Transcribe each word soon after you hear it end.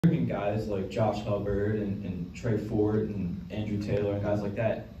guys like Josh Hubbard and Trey Ford and Andrew Taylor and guys like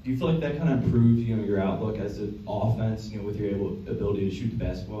that, do you feel like that kind of improved, your outlook as an offense, with your ability to shoot the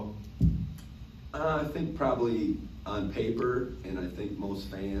basketball? I think probably on paper, and I think most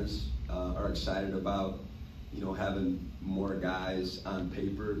fans are excited about, having more guys on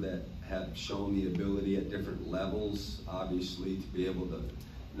paper that have shown the ability at different levels, obviously, to be able to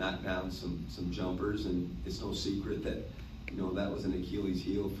knock down some jumpers. And it's no secret that, that was an Achilles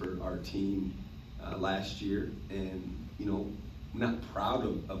heel for our team last year. And, we're not proud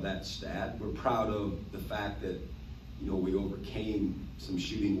of that stat. We're proud of the fact that, we overcame some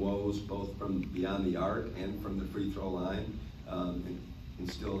shooting woes, both from beyond the arc and from the free throw line,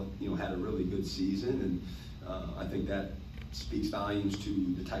 and still, had a really good season. And I think that speaks volumes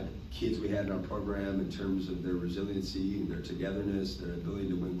to the type of kids we had in our program in terms of their resiliency and their togetherness, their ability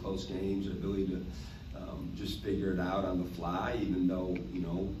to win close games, their ability to just figure it out on the fly, even though,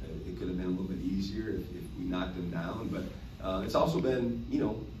 it could have been a little bit easier if we knocked them down. But it's also been,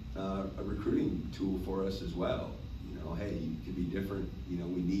 a recruiting tool for us as well. Hey, you could be different.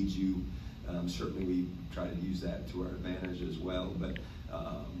 We need you. Certainly, we try to use that to our advantage as well. But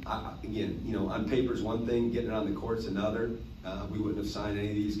again, on paper is one thing, getting it on the court's another. We wouldn't have signed any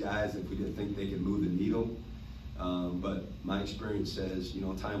of these guys if we didn't think they could move the needle. But my experience says,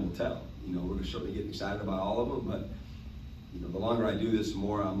 time will tell. We're certainly getting excited about all of them. But the longer I do this, the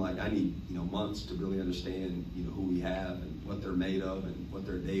more I'm like, I need months to really understand who we have and what they're made of and what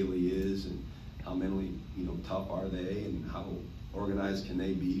their daily is and how mentally tough are they and how organized can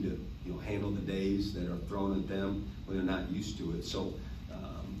they be to handle the days that are thrown at them when they're not used to it. So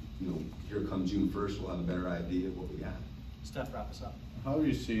here come June 1st, we'll have a better idea of what we got. Steph, wrap us up. How have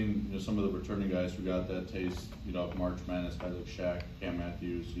you seen some of the returning guys who got that taste of March Madness, guys like Shaq, Cam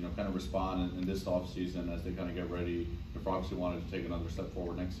Matthews, kind of respond in this offseason as they kind of get ready if obviously wanted to take another step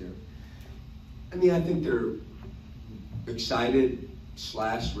forward next year? I mean, I think they're excited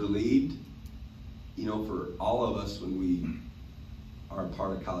 / relieved. For all of us, when we are a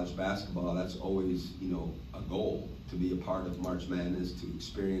part of college basketball, that's always, a goal, to be a part of March Madness, to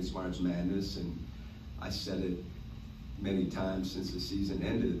experience March Madness. And I said it many times since the season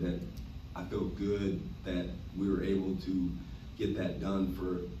ended that I feel good that we were able to get that done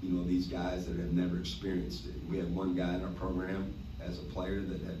for, these guys that have never experienced it. We had one guy in our program as a player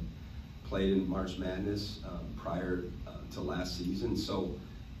that had played in March Madness prior to last season. So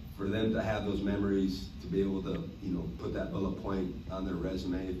for them to have those memories, to be able to, put that bullet point on their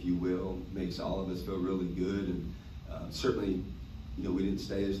resume, if you will, makes all of us feel really good. And certainly, we didn't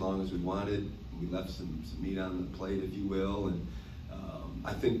stay as long as we wanted. We left some meat on the plate, if you will. And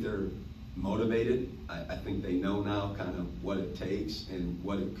I think they're motivated. I think they know now kind of what it takes and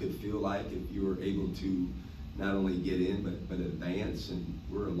what it could feel like if you were able to not only get in, but advance. And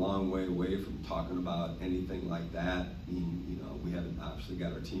we're a long way away from talking about anything like that. I mean, we haven't obviously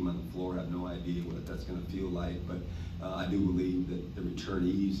got our team on the floor. I have no idea what that's going to feel like. But I do believe that the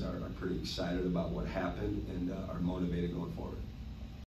returnees are pretty excited about what happened and are motivated going forward.